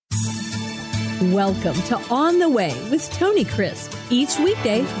Welcome to On the Way with Tony Crisp. Each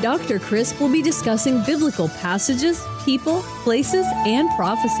weekday, Dr. Crisp will be discussing biblical passages, people, places, and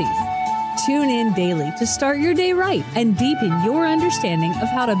prophecies. Tune in daily to start your day right and deepen your understanding of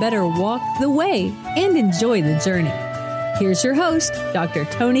how to better walk the way and enjoy the journey. Here's your host, Dr.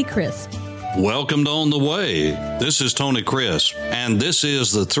 Tony Crisp. Welcome to On the Way. This is Tony Crisp, and this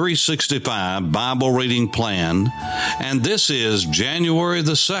is the 365 Bible Reading Plan, and this is January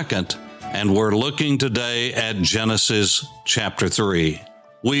the 2nd, and we're looking today at Genesis chapter 3.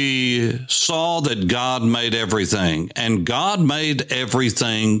 We saw that God made everything, and God made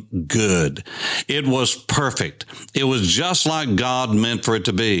everything good. It was perfect. It was just like God meant for it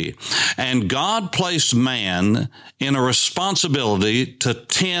to be. And God placed man in a responsibility to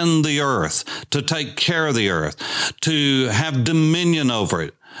tend the earth, to take care of the earth, to have dominion over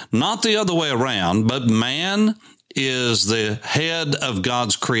it. Not the other way around, but man is the head of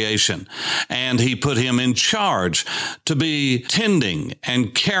God's creation, and he put him in charge to be tending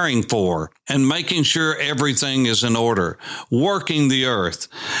and caring for and making sure everything is in order, working the earth.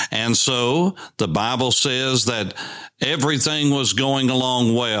 And so the Bible says that everything was going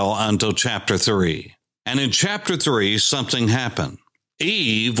along well until chapter 3. And in chapter 3, something happened.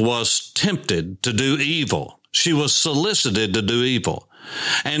 Eve was tempted to do evil. She was solicited to do evil.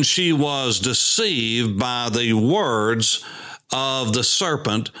 And she was deceived by the words of the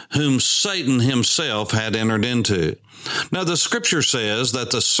serpent whom Satan himself had entered into. Now, the scripture says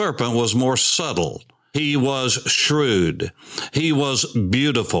that the serpent was more subtle. He was shrewd. He was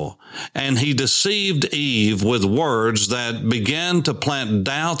beautiful. And he deceived Eve with words that began to plant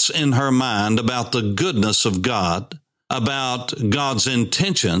doubts in her mind about the goodness of God, about God's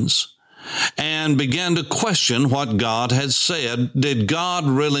intentions, and began to question what God had said. Did God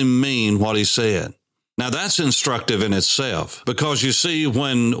really mean what he said? Now, that's instructive in itself, because you see,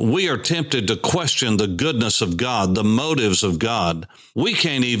 when we are tempted to question the goodness of God, the motives of God, we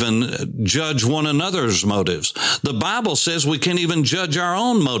can't even judge one another's motives. The Bible says we can't even judge our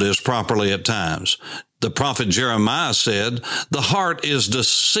own motives properly at times. The prophet Jeremiah said, "The heart is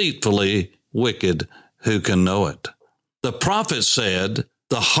deceitfully wicked. Who can know it?" The prophet said,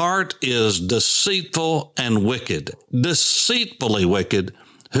 "The heart is deceitful and wicked, deceitfully wicked.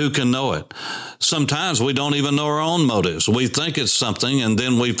 Who can know it?" Sometimes we don't even know our own motives. We think it's something, and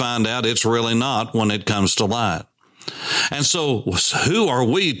then we find out it's really not when it comes to light. And so who are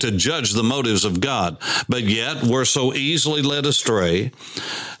we to judge the motives of God? But yet we're so easily led astray.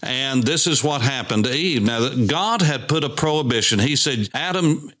 And this is what happened to Eve. Now, God had put a prohibition. He said,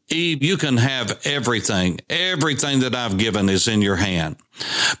 "Adam, Eve, you can have everything. Everything that I've given is in your hand.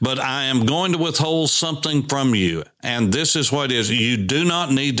 But I am going to withhold something from you." And this is what it is. You do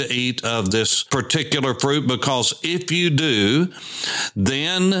not need to eat of this particular fruit, because if you do,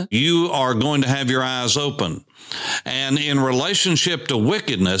 then you are going to have your eyes open. And in relationship to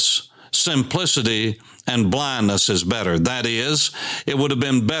wickedness, simplicity and blindness is better. That is, it would have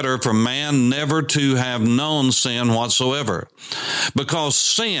been better for man never to have known sin whatsoever. Because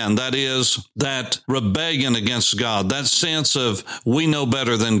sin, that is, that rebellion against God, that sense of we know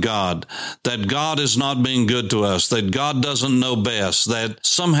better than God, that God is not being good to us, that God doesn't know best, that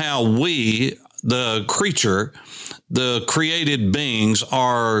somehow we, the creature, the created beings,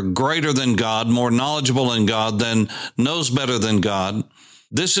 are greater than God, more knowledgeable than God, than knows better than God.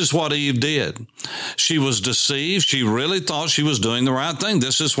 This is what Eve did. She was deceived. She really thought she was doing the right thing.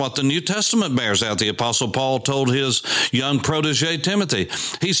 This is what the New Testament bears out. The Apostle Paul told his young protege, Timothy.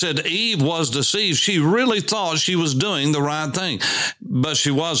 He said, Eve was deceived. She really thought she was doing the right thing, but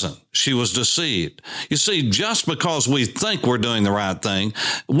she wasn't. She was deceived. You see, just because we think we're doing the right thing,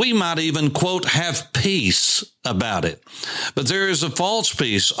 we might even, quote, have peace about it. But there is a false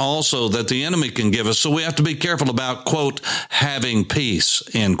peace also that the enemy can give us. So we have to be careful about, quote, having peace,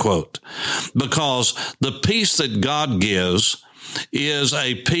 end quote. Because the peace that God gives is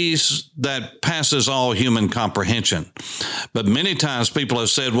a peace that passes all human comprehension. But many times people have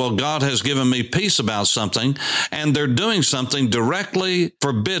said, well, God has given me peace about something, and they're doing something directly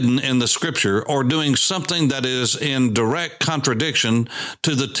forbidden in the scripture, or doing something that is in direct contradiction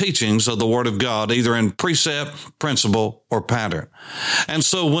to the teachings of the Word of God, either in precept, principle, or pattern. And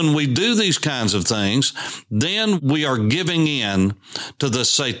so when we do these kinds of things, then we are giving in to the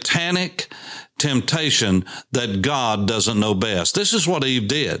satanic temptation that God doesn't know best. This is what Eve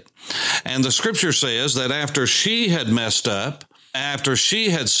did. And the scripture says that after she had messed up, after she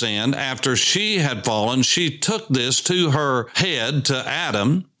had sinned, after she had fallen, she took this to her head, to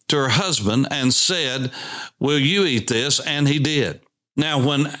Adam, to her husband, and said, will you eat this? And he did. Now,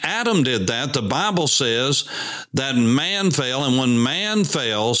 when Adam did that, the Bible says that man fell, and when man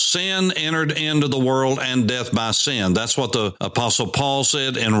fell, sin entered into the world and death by sin. That's what the Apostle Paul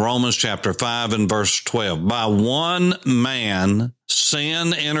said in Romans chapter 5 and verse 12. By one man,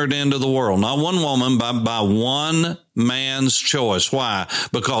 sin entered into the world. Not one woman, but by one man's choice. Why?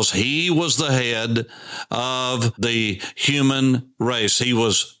 Because he was the head of the human race. He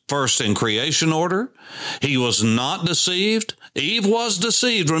was first in creation order. He was not deceived. Eve was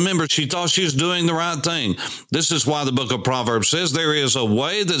deceived. Remember, she thought she was doing the right thing. This is why the book of Proverbs says, there is a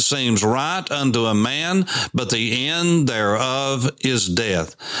way that seems right unto a man, but the end thereof is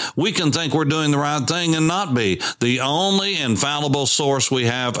death. We can think we're doing the right thing and not be. The only infallible source we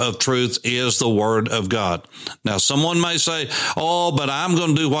have of truth is the Word of God. Now, someone may say, oh, but I'm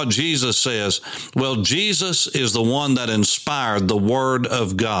going to do what Jesus says. Well, Jesus is the one that inspired the Word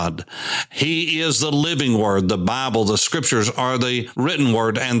of God. He is the living Word. The Bible, the Scriptures are the written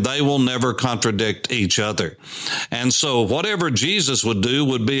Word, and they will never contradict each other. And so whatever Jesus would do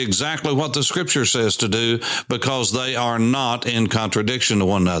would be exactly what the Scripture says to do, because they are not in contradiction to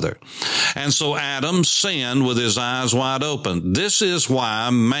one another. And so Adam sinned with his eyes wide open. This is why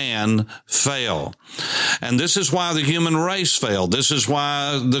man fell. And this is why the human race failed. This is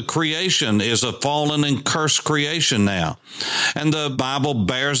why the creation is a fallen and cursed creation now. And the Bible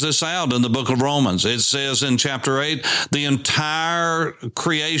bears this out in the book of Romans. It says in chapter 8, the entire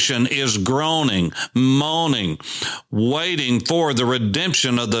creation is groaning, moaning, waiting for the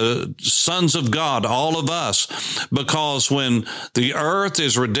redemption of the sons of God, all of us. Because when the earth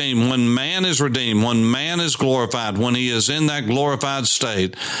is redeemed, when man is redeemed, when man is glorified, when he is in that glorified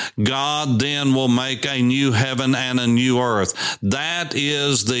state, God then will make a new heaven and a new earth. That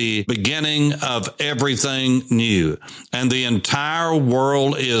is the beginning of everything new. And the entire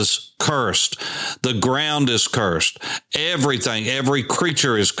world is cursed. The ground is cursed. Everything, every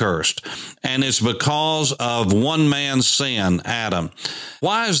creature is cursed. And it's because of one man's sin, Adam.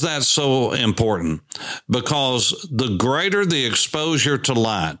 Why is that so important? Because the greater the exposure to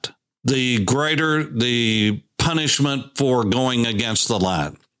light, the greater the punishment for going against the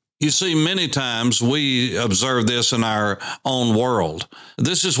light. You see, many times we observe this in our own world.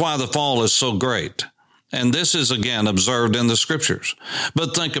 This is why the fall is so great. And this is, again, observed in the Scriptures.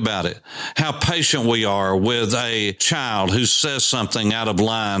 But think about it, how patient we are with a child who says something out of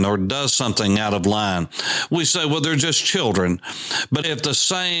line or does something out of line. We say, well, they're just children. But if the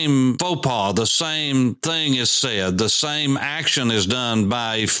same faux pas, the same thing is said, the same action is done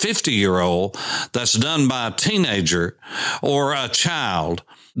by a 50-year-old that's done by a teenager or a child,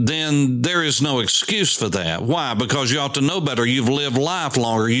 then there is no excuse for that. Why? Because you ought to know better. You've lived life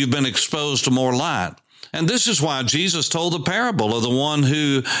longer. You've been exposed to more light. And this is why Jesus told the parable of the one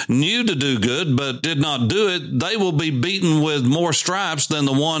who knew to do good but did not do it. They will be beaten with more stripes than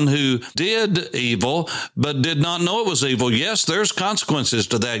the one who did evil but did not know it was evil. Yes, there's consequences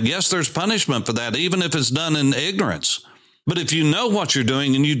to that. Yes, there's punishment for that, even if it's done in ignorance. But if you know what you're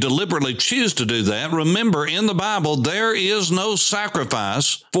doing and you deliberately choose to do that, remember, in the Bible, there is no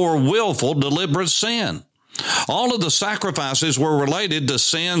sacrifice for willful, deliberate sin. All of the sacrifices were related to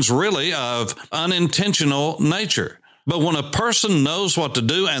sins really of unintentional nature. But when a person knows what to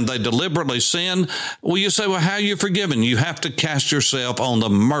do and they deliberately sin, well, you say, well, how are you forgiven? You have to cast yourself on the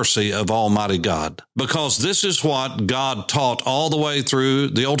mercy of Almighty God. Because this is what God taught all the way through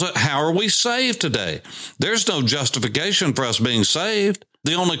the Old Testament. How are we saved today? There's no justification for us being saved.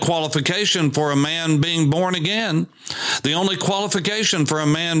 The only qualification for a man being born again, the only qualification for a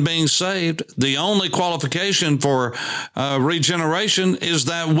man being saved, the only qualification for regeneration is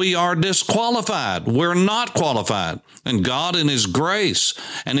that we are disqualified. We're not qualified. And God in His grace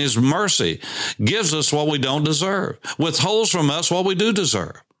and His mercy gives us what we don't deserve, withholds from us what we do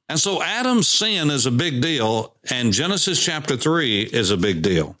deserve. And so Adam's sin is a big deal, and Genesis chapter 3 is a big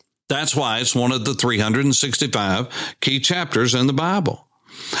deal. That's why it's one of the 365 key chapters in the Bible.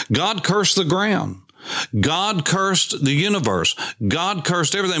 God cursed the ground. God cursed the universe. God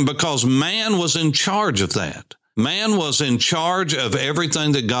cursed everything because man was in charge of that. Man was in charge of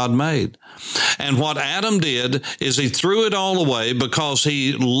everything that God made. And what Adam did is he threw it all away because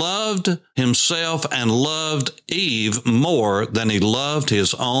he loved himself and loved Eve more than he loved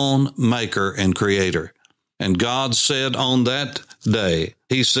his own maker and creator. And God said on that day,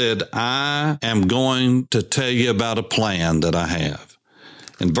 He said, I am going to tell you about a plan that I have.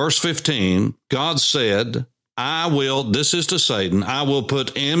 In verse 15, God said, this is to Satan, I will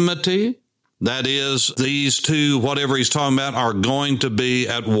put enmity, that is, these two, whatever he's talking about, are going to be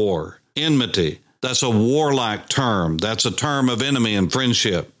at war. Enmity, that's a warlike term. That's a term of enemy and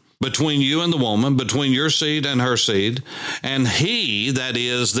friendship. between you and the woman, between your seed and her seed. And he, that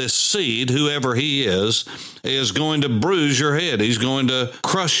is this seed, whoever he is going to bruise your head. He's going to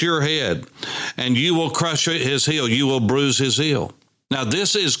crush your head, and you will crush his heel. You will bruise his heel. Now,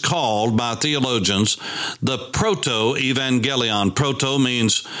 this is called by theologians the proto-evangelion. Proto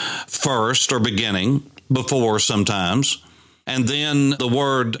means first or beginning, before sometimes. And then the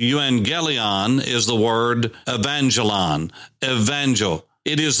word euangelion is the word evangelon, evangel.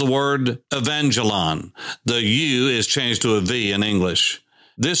 It is the word evangelon. The U is changed to a V in English.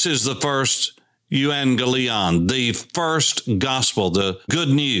 This is the first euangelion, the first gospel, the good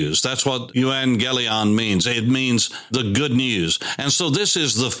news. That's what euangelion means. It means the good news. And so this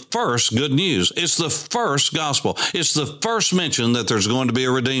is the first good news. It's the first gospel. It's the first mention that there's going to be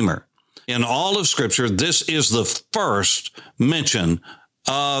a Redeemer. In all of Scripture, this is the first mention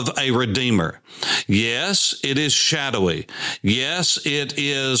of a Redeemer. Yes, it is shadowy. Yes, it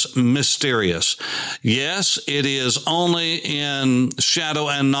is mysterious. Yes, it is only in shadow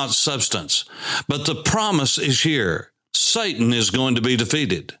and not substance. But the promise is here. Satan is going to be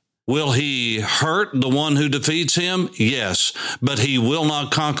defeated. Will he hurt the one who defeats him? Yes, but he will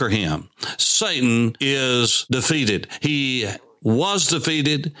not conquer him. Satan is defeated. He was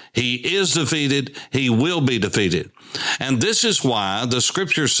defeated, he is defeated, he will be defeated. And this is why the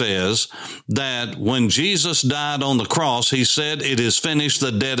Scripture says that when Jesus died on the cross, he said, "It is finished,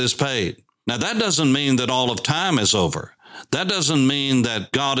 the debt is paid." Now, that doesn't mean that all of time is over. That doesn't mean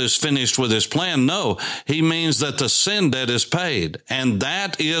that God is finished with his plan. No, he means that the sin debt is paid. And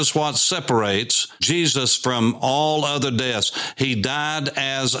that is what separates Jesus from all other deaths. He died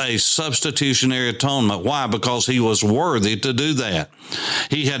as a substitutionary atonement. Why? Because he was worthy to do that.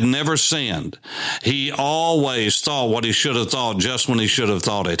 He had never sinned. He always thought what he should have thought just when he should have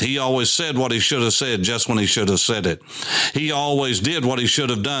thought it. He always said what he should have said just when he should have said it. He always did what he should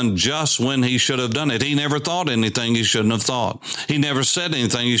have done just when he should have done it. He never thought anything he shouldn't have thought. He never said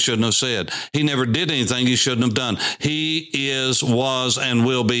anything he shouldn't have said. He never did anything he shouldn't have done. He is, was, and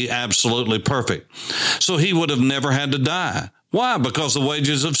will be absolutely perfect. So he would have never had to die. Why? Because the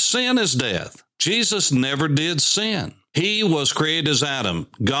wages of sin is death. Jesus never did sin. He was created as Adam.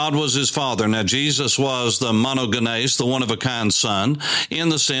 God was his father. Now, Jesus was the monogenes, the one-of-a-kind son, in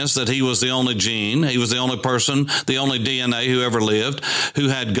the sense that he was the only gene. He was the only person, the only DNA who ever lived, who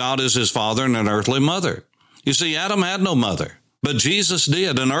had God as his father and an earthly mother. You see, Adam had no mother, but Jesus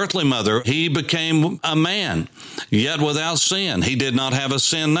did, an earthly mother. He became a man, yet without sin. He did not have a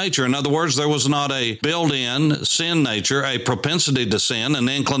sin nature. In other words, there was not a built-in sin nature, a propensity to sin, an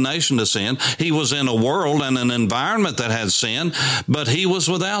inclination to sin. He was in a world and an environment that had sin, but he was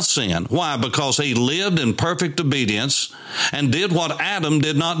without sin. Why? Because he lived in perfect obedience and did what Adam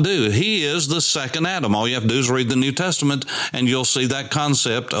did not do. He is the second Adam. All you have to do is read the New Testament, and you'll see that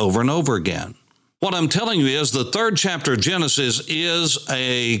concept over and over again. What I'm telling you is the third chapter of Genesis is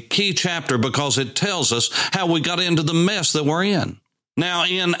a key chapter because it tells us how we got into the mess that we're in. Now,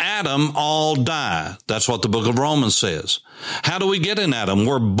 in Adam, all die. That's what the book of Romans says. How do we get in Adam?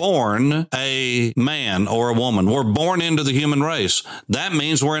 We're born a man or a woman. We're born into the human race. That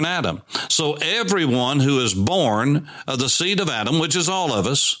means we're in Adam. So everyone who is born of the seed of Adam, which is all of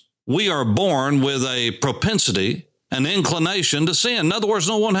us, we are born with a propensity, an inclination to sin. In other words,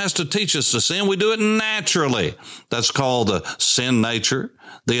 no one has to teach us to sin. We do it naturally. That's called the sin nature,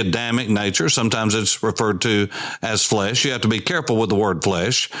 the Adamic nature. Sometimes it's referred to as flesh. You have to be careful with the word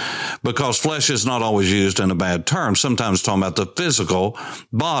flesh because flesh is not always used in a bad term. Sometimes talking about the physical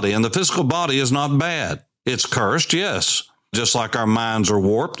body, and the physical body is not bad. It's cursed, yes. Just like our minds are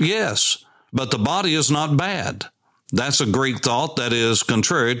warped, yes. But the body is not bad. That's a Greek thought that is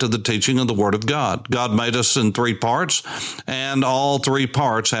contrary to the teaching of the Word of God. God made us in three parts, and all three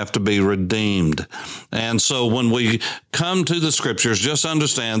parts have to be redeemed. And so when we come to the Scriptures, just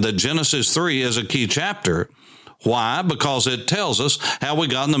understand that Genesis 3 is a key chapter. Why? Because it tells us how we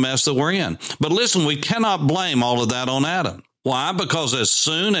got in the mess that we're in. But listen, we cannot blame all of that on Adam. Why? Because as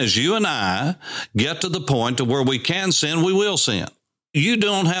soon as you and I get to the point to where we can sin, we will sin. You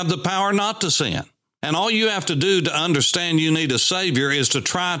don't have the power not to sin. And all you have to do to understand you need a Savior is to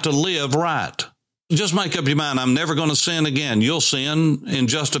try to live right. Just make up your mind, I'm never going to sin again. You'll sin in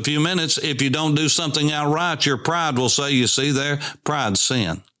just a few minutes. If you don't do something outright, your pride will say, you see there, pride's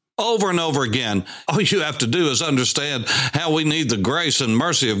sin. Over and over again, all you have to do is understand how we need the grace and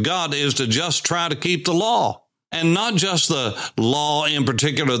mercy of God is to just try to keep the law. And not just the law in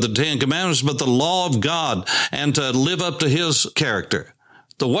particular, the Ten Commandments, but the law of God and to live up to His character.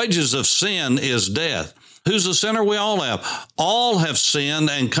 The wages of sin is death. Who's the sinner? We all have. All have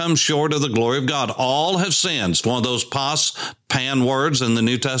sinned and come short of the glory of God. All have sinned. It's one of those pan words in the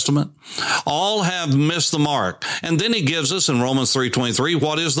New Testament. All have missed the mark. And then he gives us in Romans 3:23,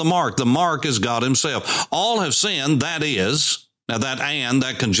 what is the mark? The mark is God himself. All have sinned, that is. Now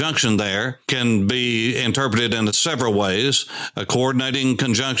that conjunction there can be interpreted in several ways. A coordinating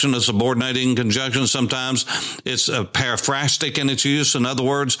conjunction, a subordinating conjunction. Sometimes it's a paraphrastic in its use. In other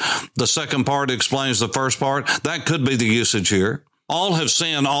words, the second part explains the first part. That could be the usage here. All have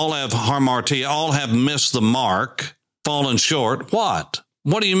sinned, all have hamartia, all have missed the mark, fallen short. What?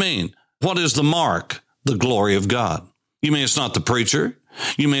 What do you mean? What is the mark? The glory of God. You mean it's not the preacher?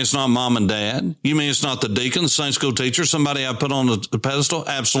 You mean it's not mom and dad? You mean it's not the deacon, the Sunday school teacher, somebody I put on a pedestal?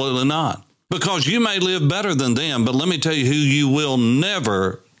 Absolutely not. Because you may live better than them, but let me tell you who you will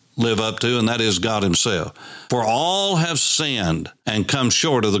never live up to, and that is God himself. For all have sinned and come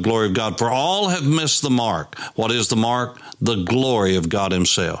short of the glory of God. For all have missed the mark. What is the mark? The glory of God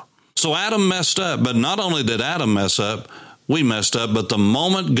himself. So Adam messed up, but not only did Adam mess up, we messed up, but the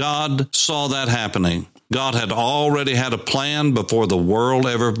moment God saw that happening, God had already had a plan before the world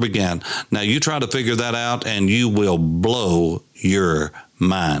ever began. Now, you try to figure that out, and you will blow your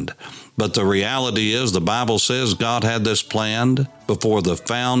mind. But the reality is, the Bible says God had this planned before the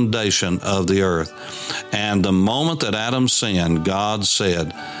foundation of the earth. And the moment that Adam sinned, God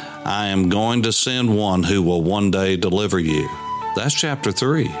said, I am going to send one who will one day deliver you. That's chapter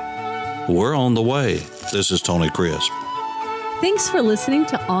 3. We're on the way. This is Tony Crisp. Thanks for listening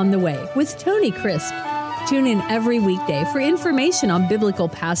to On the Way with Tony Crisp. Tune in every weekday for information on biblical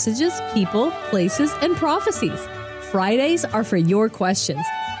passages, people, places, and prophecies. Fridays are for your questions.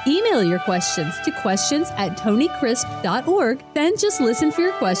 Email your questions to questions@tonycrisp.org. Then just listen for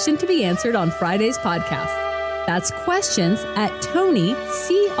your question to be answered on Friday's podcast. That's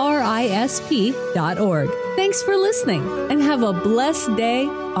questions@tonycrisp.org. Thanks for listening and have a blessed day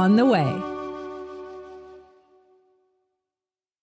on the way.